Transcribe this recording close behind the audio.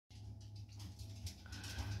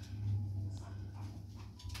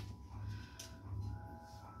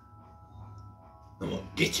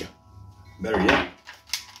get you. Better yet.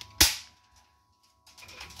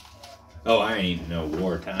 Oh, I ain't no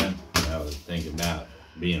wartime. I was thinking about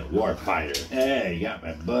being a war fighter. Hey, you got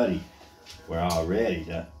my buddy. We're all ready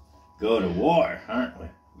to go to war, aren't we?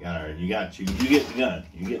 You get the gun.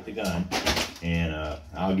 You get the gun, and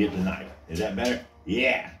I'll get the knife. Is that better?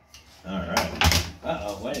 Yeah. All right.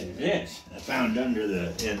 Uh-oh, what is this? I found under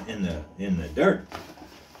in the dirt.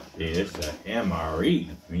 See, it's a MRE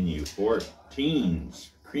menu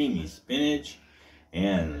 14's creamy spinach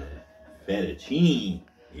and fettuccine.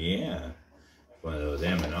 Yeah, one of those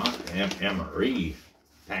MRE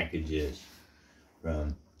packages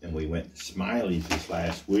from. And we went to Smiley's this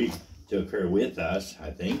last week. Took her with us, I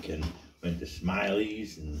think, and went to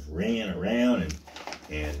Smiley's and ran around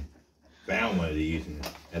and found one of these. And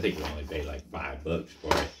I think we only paid like $5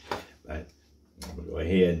 for it. But we'll go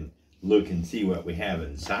ahead and look and see what we have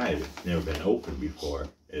inside. It's never been opened before.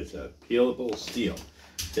 It's a peelable steel.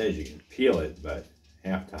 It says you can peel it, but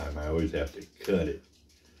half time I always have to cut it.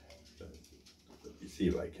 So, let me see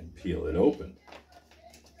if I can peel it open.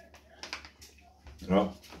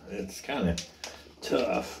 Well, it's kind of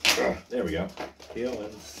tough. There we go. Peel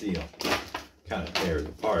and seal. Kind of tears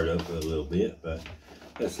apart up a little bit, but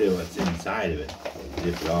let's see what's inside of it.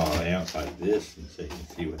 Dip it all out like this and so you can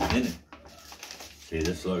see what's in it. See,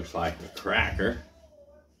 this looks like a cracker.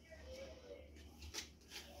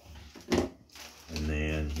 And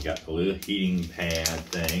then you got the little heating pad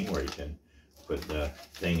thing where you can put the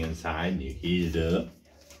thing inside and you heat it up.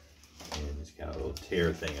 And it's got a little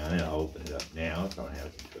tear thing on it. I'll open it up now, so I don't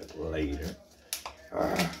have to do it later.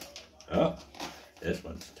 Oh, this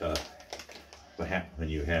one's tough. What happens when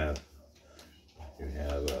you have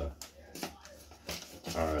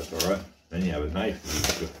all right. Then you have a knife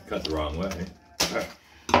and you cut the wrong way.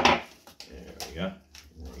 There we go.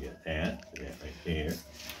 And we get that right here.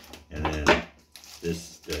 And then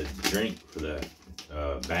this the drink for the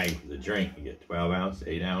bag for the drink. You get 12 ounces,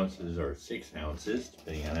 8 ounces, or 6 ounces,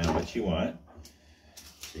 depending on how much you want.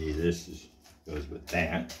 See, goes with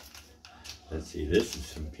that. Let's see, this is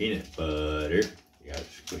some peanut butter. You gotta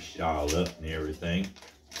squish it all up and everything.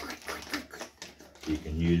 You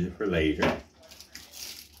can use it for later.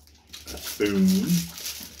 A spoon.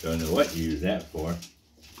 Don't know what you use that for.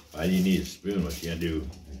 Why do you need a spoon? What you gonna do?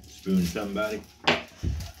 Spoon somebody?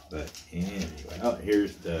 But anyway, oh,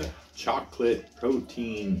 here's the chocolate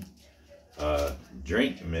protein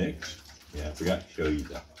drink mix. Yeah, I forgot to show you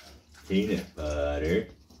the peanut butter.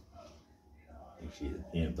 You see the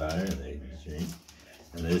peanut butter and the drink.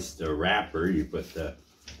 And this is the wrapper. You put the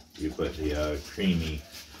creamy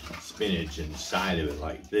spinach inside of it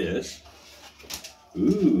like this.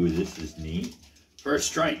 Ooh, this is neat. First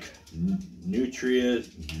Strike nutritious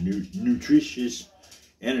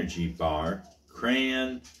energy bar,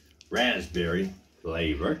 cran raspberry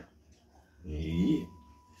flavor. Yeah.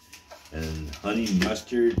 And honey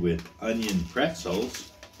mustard with onion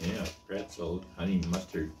pretzels. Yeah, pretzels, honey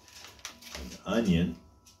mustard and onion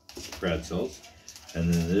pretzels.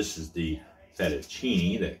 And then this is the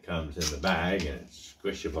fettuccine that comes in the bag and it's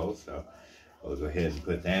squishable. So we'll go ahead and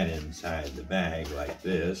put that inside the bag like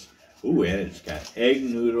this. Ooh, and it's got egg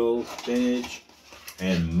noodles, spinach,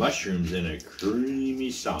 and mushrooms in a creamy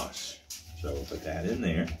sauce. So we'll put that in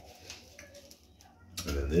there.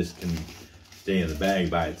 And then this can stay in the bag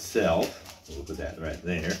by itself. We'll put that right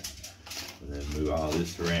there. And then move all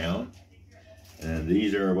this around. And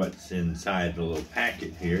these are what's inside the little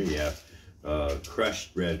packet here. You have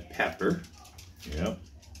crushed red pepper. Yep.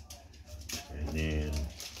 And then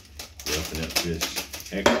you open up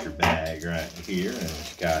this extra bag right here, and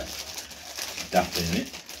it's got stuff in it.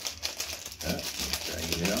 Try to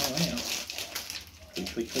get it all out. Click,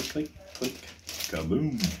 click, click, click, click.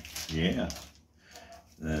 Kaboom. Yeah.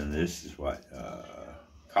 And then this is what?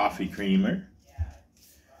 Coffee creamer.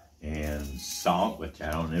 And salt, which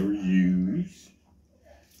I don't ever use.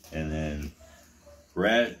 And then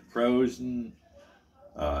frozen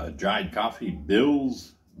dried coffee,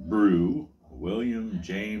 Bill's Brew, William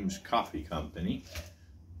James Coffee Company.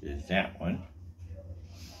 Is that one.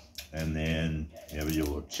 And then you have your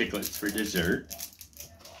little chiclets for dessert.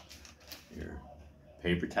 Your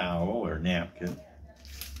paper towel or napkin.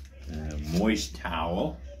 And a moist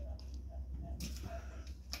towel.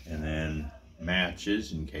 And then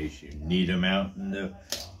matches in case you need them out in the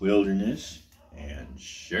wilderness. And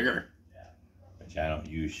sugar, which I don't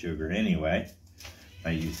use sugar anyway.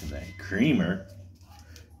 I use some of that creamer.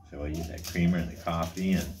 So I use that creamer in the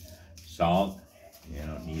coffee and salt. You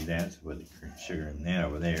don't need that, so put the sugar in that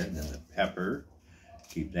over there. And then the pepper,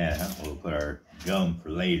 keep that out. We'll put our gum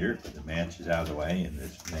for later. Put the matches out of the way and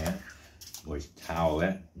this and that. moist towel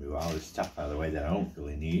that, move all this stuff out of the way that I don't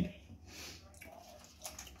really need.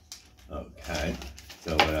 Okay,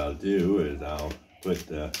 so what I'll do is I'll put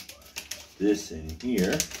this in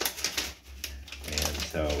here. And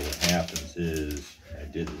so what happens is, I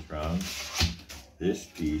did this wrong. This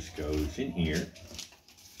piece goes in here.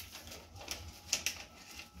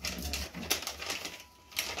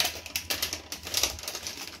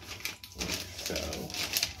 So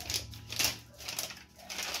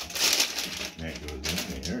that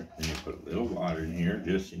goes in there. Then you put a little water in here,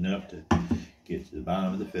 just enough to get to the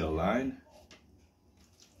bottom of the fill line.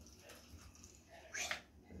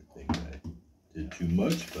 I think I did too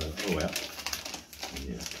much, but oh well.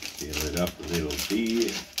 You fill it up a little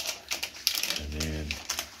bit, and then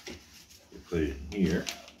you put it in here,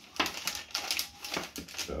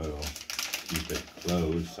 so it'll keep it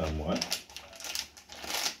closed somewhat.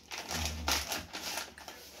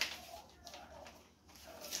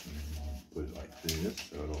 Put it like this,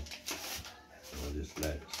 so we'll just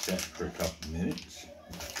let it set for a couple minutes.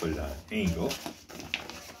 Put it on an angle,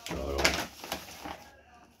 so it'll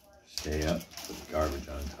stay up. Put the garbage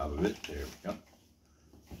on top of it. There we go.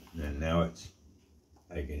 And now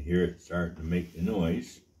I can hear it starting to make the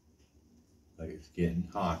noise, like it's getting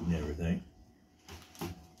hot and everything.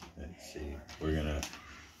 Let's see, we're gonna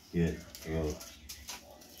do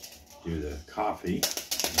the coffee.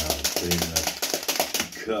 I'll put in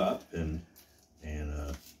a cup and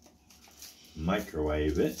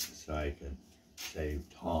microwave it so I can save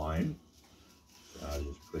time. So I'll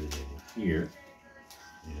just put it in here,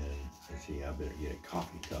 and let's see, I better get a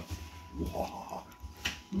coffee cup.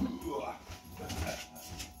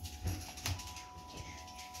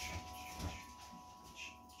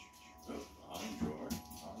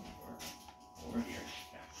 Over here.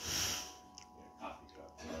 Coffee cup.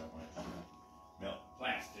 Milk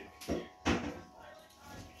plastic.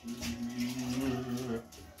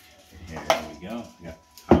 There we go. I got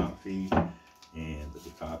coffee, and put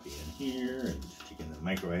the coffee in here, and stick it in the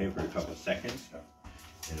microwave for a couple of seconds. So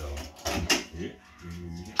it'll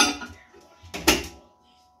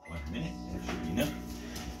 1 minute, there should be enough.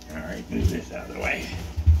 Alright, move this out of the way.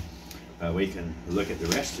 We can look at the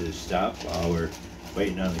rest of this stuff while we're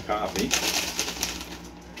waiting on the coffee.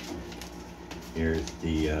 Here's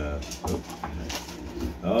the,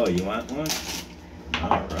 oh, you want one?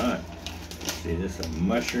 Alright. See, this is a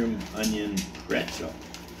mushroom onion pretzel.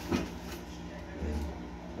 You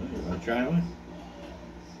want to try one?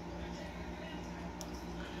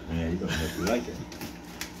 Yeah, you don't know if you like it.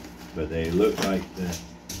 But they look like the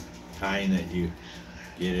kind that you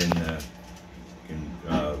get in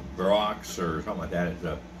Brock's or something like that. It's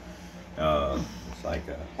like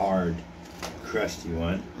a hard, crusty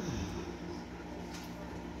one.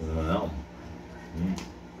 Well,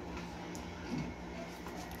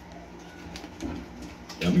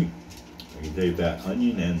 yummy. I can take that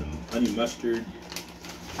onion and the honey mustard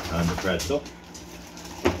on the pretzel.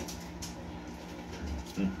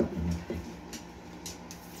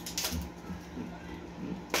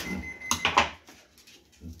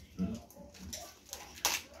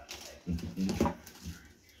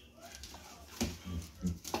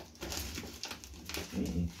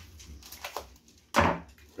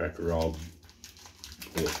 Cracker all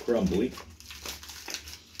a little crumbly.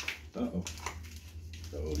 Uh-oh.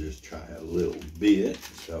 So we'll just try a little bit.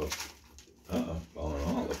 So, falling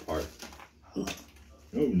all apart. Oh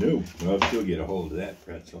no, well, I'll still get a hold of that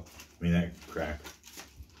pretzel. I mean, that cracker.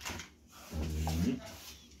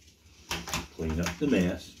 Clean up the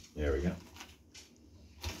mess. There we go.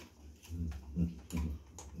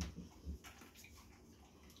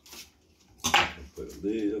 Put a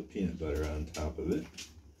little peanut butter on top of it.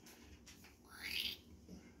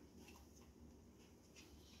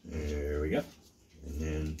 There we go. And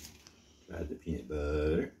then add the peanut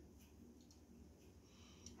butter.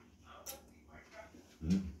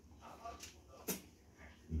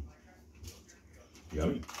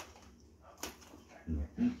 Yummy.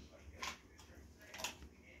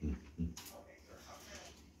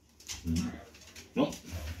 Well,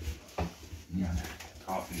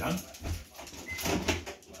 coffee done.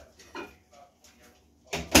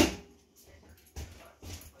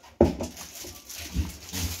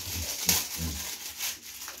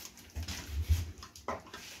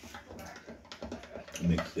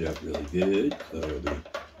 Mix it up really good so it'll be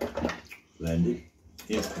blended.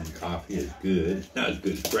 Instant coffee is good. It's not as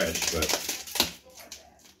good as fresh, but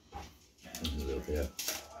a little bit.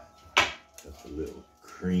 Just a little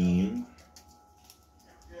cream.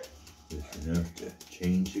 Just enough to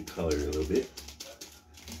change the color a little bit.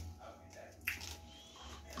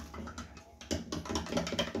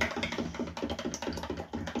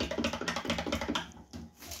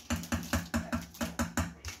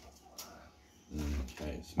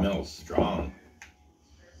 smells strong.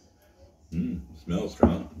 It smells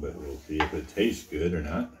strong, but we'll see if it tastes good or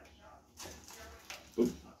not.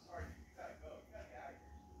 Oop.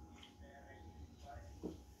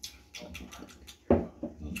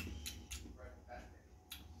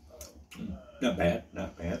 Not bad,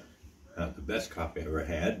 not bad. Not the best coffee I ever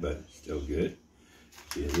had, but it's still good.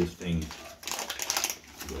 See, this thing,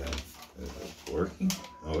 it's working.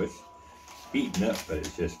 Oh, it's heating up, but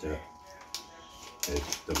it's just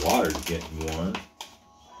it's the water's getting warm.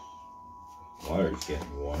 Water's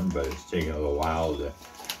getting warm, but it's taking a little while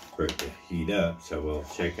for it to heat up. So we'll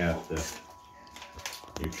check out the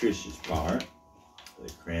nutritious bar,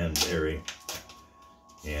 the cranberry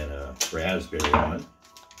and raspberry one.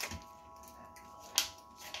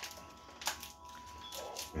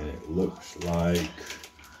 And it looks like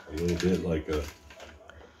a little bit like a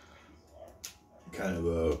kind of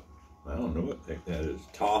a, I don't know what the heck that is,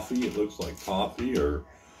 toffee. It looks like toffee or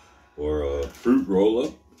a fruit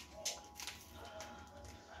roll-up.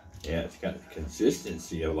 Yeah, it's got the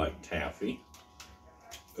consistency of like taffy.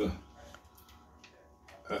 Put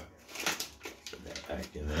that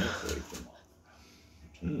back in there so we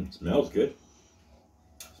can. It smells good. It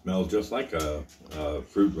smells just like a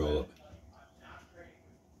fruit roll-up.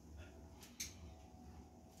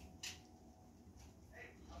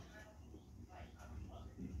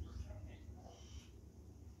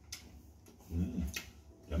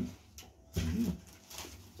 Yum.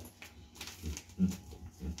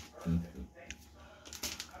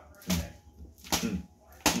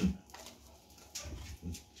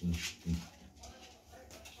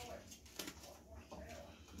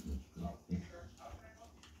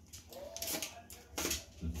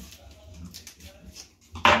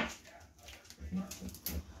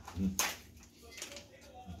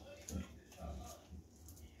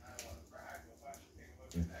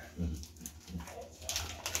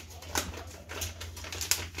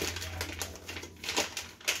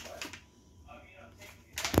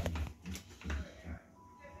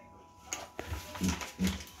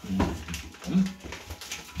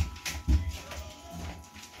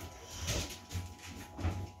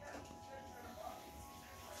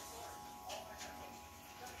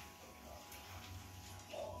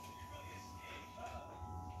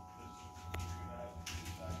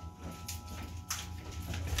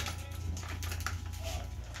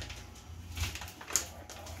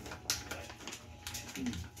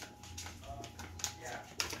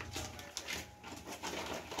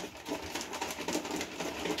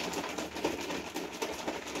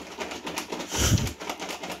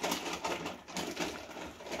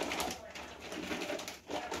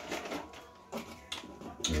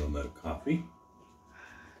 A little bit of coffee.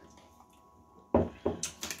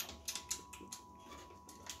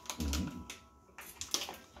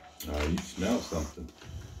 Oh, you smell something.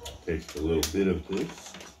 Taste a little bit of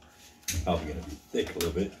this. Probably going to be thick a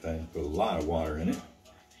little bit. I put a lot of water in it.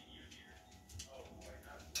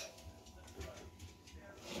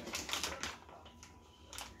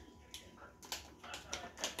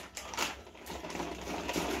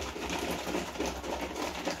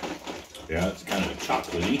 Yeah, it's kind of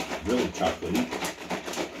chocolatey, really chocolatey.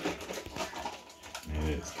 And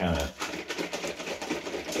it's kind of,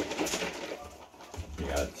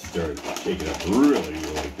 yeah, it started shaking up really,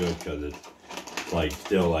 really good because it's like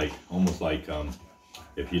still like, almost like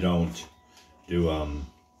if you don't do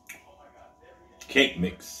cake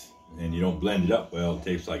mix and you don't blend it up well, it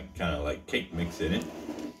tastes like kind of like cake mix in it.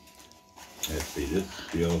 Let's see, this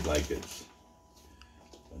feels like it's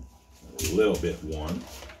a little bit warm.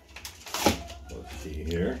 Let's see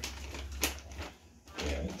here.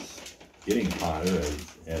 Yeah, it's getting hotter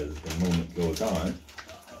as the moment goes on.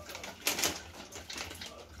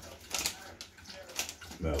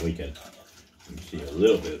 But we can see a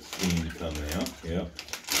little bit of steam coming out. Yep.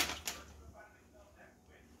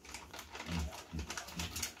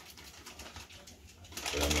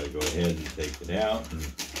 So I'm going to go ahead and take it out and we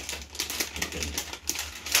can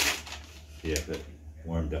see if it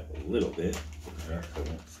warmed up a little bit. So it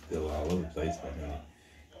won't spill all over the place, but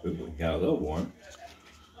we got a little warm.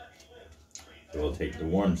 So we'll take the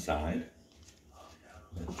warm side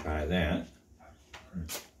and try that.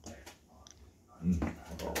 Stir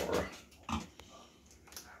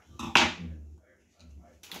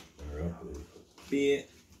up a little bit.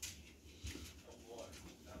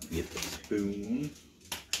 Get the spoon.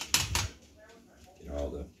 Get all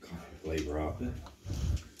the coffee flavor off it.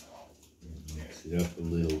 Mix it up a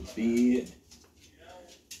little bit.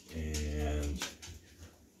 And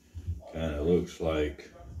kind of looks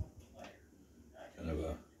like kind of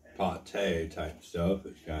a pate type stuff.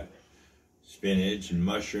 It's got spinach and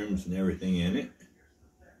mushrooms and everything in it.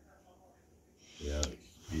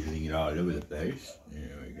 Getting it all over the place.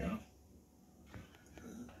 There we go.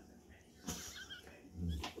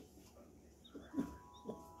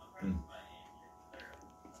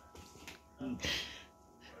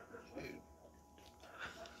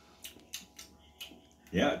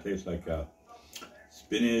 Yeah, it tastes like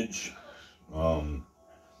spinach. It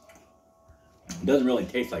doesn't really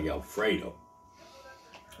taste like Alfredo.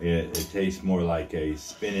 It tastes more like a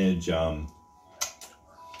spinach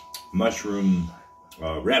mushroom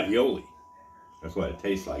ravioli. That's what it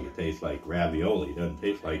tastes like. It tastes like ravioli. It doesn't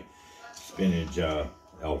taste like spinach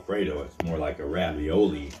Alfredo. It's more like a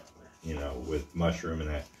ravioli, you know, with mushroom and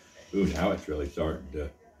that. Ooh, now it's really starting to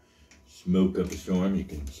smoke up a storm. You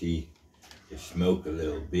can see the smoke a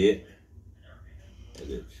little bit as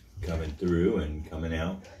it's coming through and coming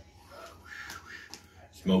out.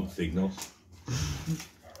 Smoke signals.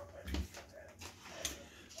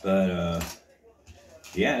 But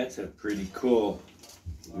yeah, it's a pretty cool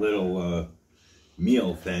little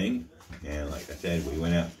meal thing. And like I said, we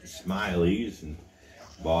went out to Smiley's and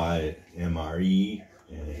bought MRE,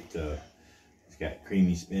 and it's got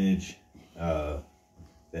creamy spinach,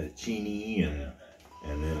 fettuccine,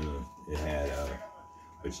 and then it had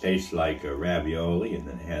which tastes like a ravioli, and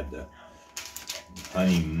then it had the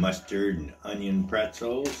honey mustard and onion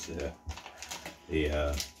pretzels,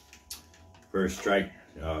 the First Strike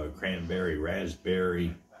cranberry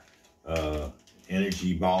raspberry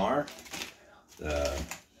energy bar, the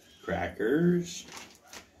crackers,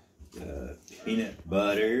 the peanut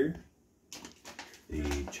butter, the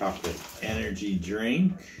chocolate energy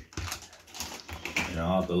drink, and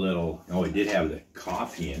all the little, oh, we did have the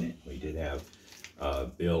coffee in it. We did have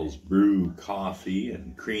Bill's Brew coffee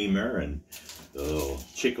and creamer, and the little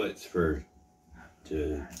chiclets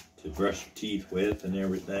to brush your teeth with and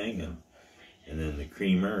everything, and then the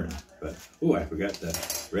creamer. But oh, I forgot the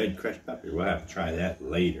red crushed pepper. We'll have to try that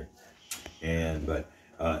later. But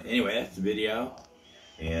anyway, that's the video,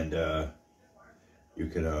 and you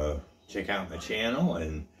can check out my channel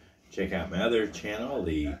and check out my other channel,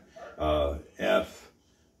 the FUDW,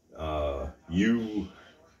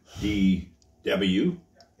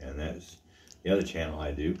 and that's the other channel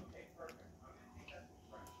I do.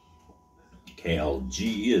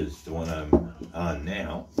 KLG is the one I'm on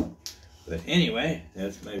now. But anyway,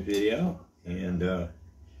 that's my video, and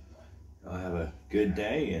I'll have a good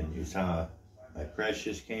day. And you saw my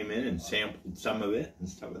Precious came in and sampled some of it and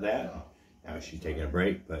stuff like that. Now she's taking a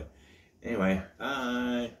break, but anyway,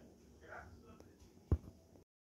 bye.